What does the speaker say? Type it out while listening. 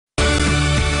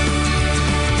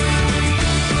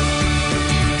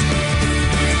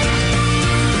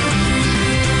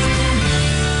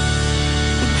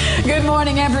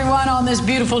morning, everyone, on this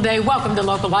beautiful day. Welcome to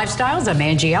Local Lifestyles. I'm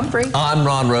Angie Humphrey. I'm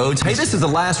Ron Rhodes. Hey, this is the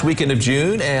last weekend of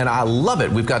June, and I love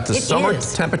it. We've got the summer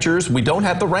temperatures. We don't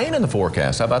have the rain in the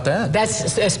forecast. How about that?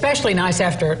 That's especially nice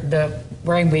after the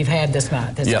rain we've had this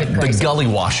month. It's been crazy. The gully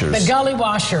washers. The gully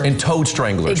washer. And toad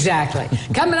stranglers. Exactly.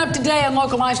 Coming up today on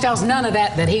Local Lifestyles, none of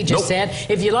that he just said.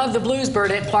 If you love the blues,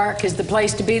 Burdett Park is the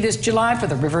place to be this July for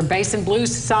the River Basin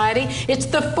Blues Society. It's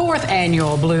the 4th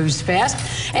annual Blues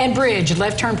Fest. And Bridge,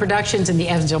 Left Turn Productions, and the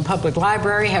Evansville Public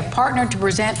Library have partnered to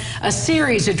present a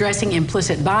series addressing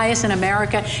implicit bias in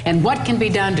America and what can be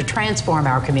done to transform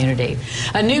our community.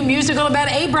 A new musical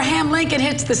about Abraham Lincoln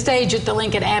hits the stage at the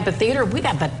Lincoln Amphitheater. We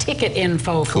got the ticket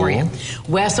info for you.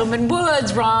 Wesselman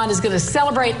Woods, Ron, is going to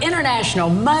celebrate International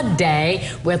Mud Day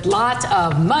with lots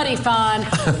of muddy fun.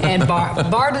 And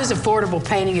Barda's Affordable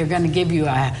Painting are going to give you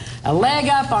a leg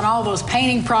up on all those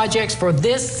painting projects for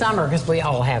this summer, because we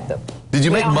all have them. Did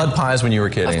you make mud pies when you were a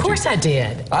kid, Angie? Of course I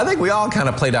did. I think we all kind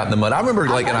of played out in the mud. I remember,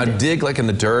 and I'd dig in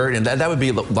the dirt, and that would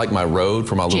be like my road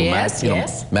for my little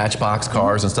Matchbox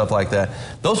cars and stuff like that.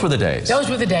 Those were the days. Those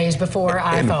were the days before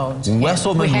iPhones.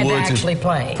 Wesselman Woods actually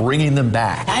play. Bringing them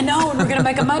back. I know, and we're going to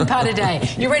make a mud pie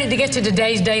today. You ready to get to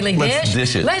today's Daily Dish? Let's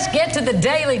dish it. Let's get to the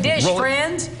Daily Dish,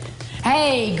 friends.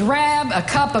 Hey, grab a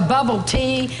cup of bubble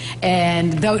tea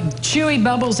and the chewy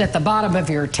bubbles at the bottom of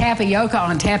your tapioca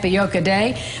on Tapioca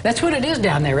Day. That's what it is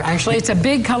down there, actually. It's a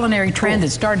big culinary trend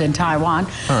that started in Taiwan.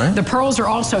 The pearls are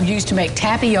also used to make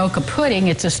tapioca pudding.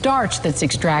 It's a starch that's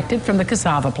extracted from the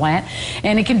cassava plant,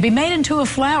 and it can be made into a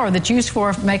flour that's used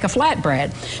for make a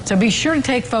flatbread. So be sure to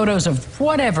take photos of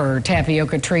whatever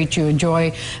tapioca treat you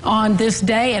enjoy on this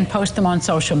day and post them on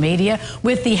social media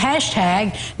with the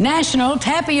hashtag National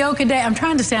Tapioca Day. I'm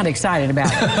trying to sound excited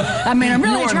about it. I mean, I'm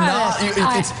really trying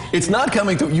to. It's not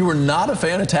coming through. You were not a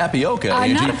fan of tapioca,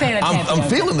 Angie. I'm not a fan of tapioca. I'm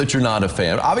feeling that you're not a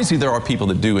fan. Obviously, there are people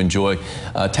that do enjoy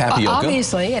tapioca.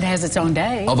 Obviously, it has its own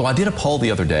day. Although I did a poll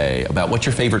the other day about what's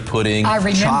your favorite pudding. I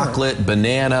remember. Chocolate,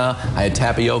 banana. I had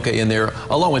tapioca in there,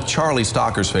 along with Charlie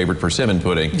Stocker's favorite persimmon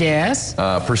pudding. Yes.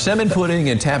 Persimmon pudding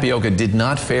and tapioca did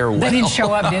not fare well. They didn't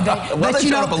show up, did they? Well, they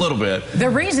showed up a little bit. The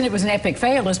reason it was an epic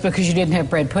fail is because you didn't have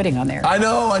bread pudding on there. I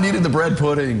know. I needed the bread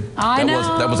pudding. I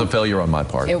know. That was a failure on my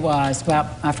part. It was. Well,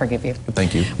 I forgive you.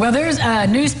 Thank you. Well, there's a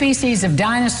new species of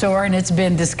dinosaur, and it's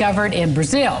been discovered in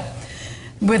Brazil.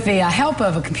 With the help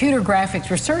of a computer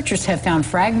graphics, researchers have found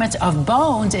fragments of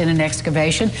bones in an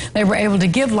excavation. They were able to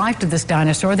give life to this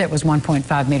dinosaur that was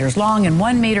 1.5 meters long and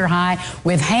 1 meter high,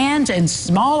 with hands and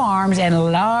small arms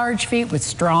and large feet with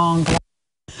strong claws.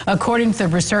 According to the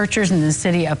researchers in the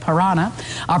city of Parana,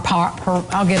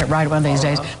 I'll get it right one of these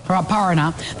days,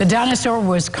 Parana, the dinosaur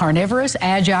was carnivorous,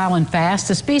 agile, and fast.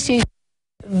 The species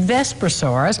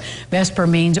Vesperosaurus. Vesper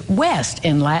means west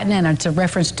in Latin, and it's a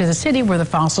reference to the city where the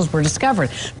fossils were discovered.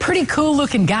 Pretty cool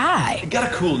looking guy.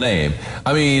 Got a cool name.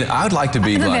 I mean, I'd like to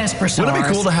be like, Vesperosaurus. Wouldn't it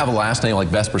be cool to have a last name like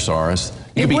Vesperosaurus?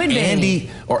 You could be Andy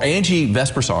or Angie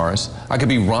Vesperosaurus. I could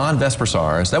be Ron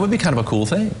Vesperosaurus. That would be kind of a cool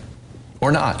thing.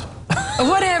 Or not.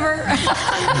 Whatever.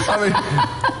 I mean,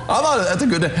 I thought that's a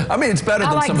good name. I mean, it's better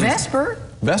than some Vesper.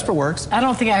 Vesper works. I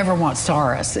don't think I ever want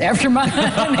Saurus after the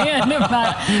end of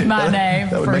my name.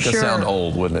 That would make us sound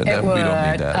old, wouldn't it? It would. We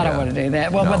don't need that. I don't want to do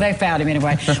that. Well, but they found him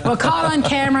anyway. Well, caught on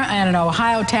camera in an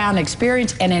Ohio town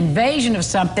experienced an invasion of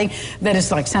something that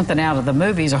is like something out of the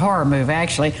movies, a horror movie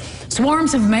actually.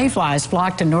 Swarms of mayflies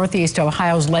flocked to northeast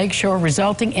Ohio's lakeshore,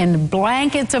 resulting in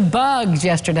blankets of bugs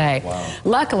yesterday. Wow.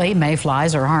 Luckily,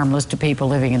 mayflies are harmless to people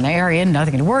living in the area,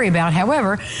 nothing to worry about.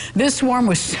 However, this swarm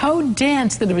was so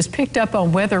dense that it was picked up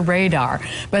on weather radar.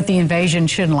 But the invasion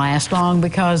shouldn't last long,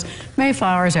 because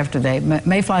mayflies after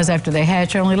they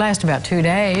hatch only last about 2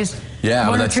 days. Yeah,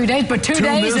 1 or 2 days, but 2 days.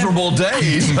 2 miserable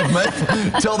days.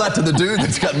 Tell that to the dude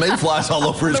that's got mayflies all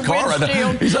over his car.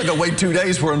 He's not going to wait 2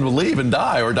 days for him to leave and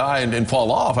die, or die and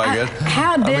fall off, I guess.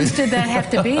 How dense did that have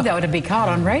to be, though, to be caught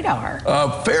on radar?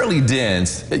 Fairly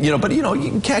dense, but you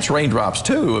can catch raindrops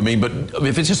too. I mean, but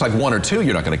if it's just like 1 or 2,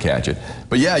 you're not going to catch it.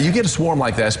 But yeah, you get a swarm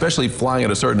like that, especially flying at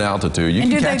a certain altitude, you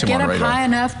can catch them on radar. Do they get up high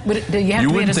enough?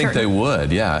 You wouldn't think they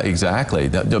would. Yeah, exactly.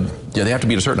 They have to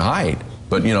be at a certain height.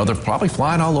 But, they're probably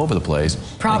flying all over the place.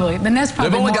 Probably. And that's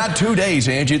probably They've only got 2 days,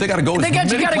 Angie. They got to go as many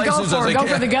places as they can.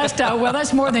 Go for the gusto. Well,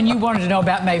 that's more than you wanted to know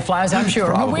about mayflies, I'm sure.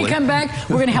 Probably. When we come back,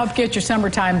 we're going to help get your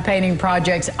summertime painting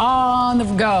projects on the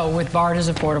go with Barda's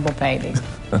Affordable Painting.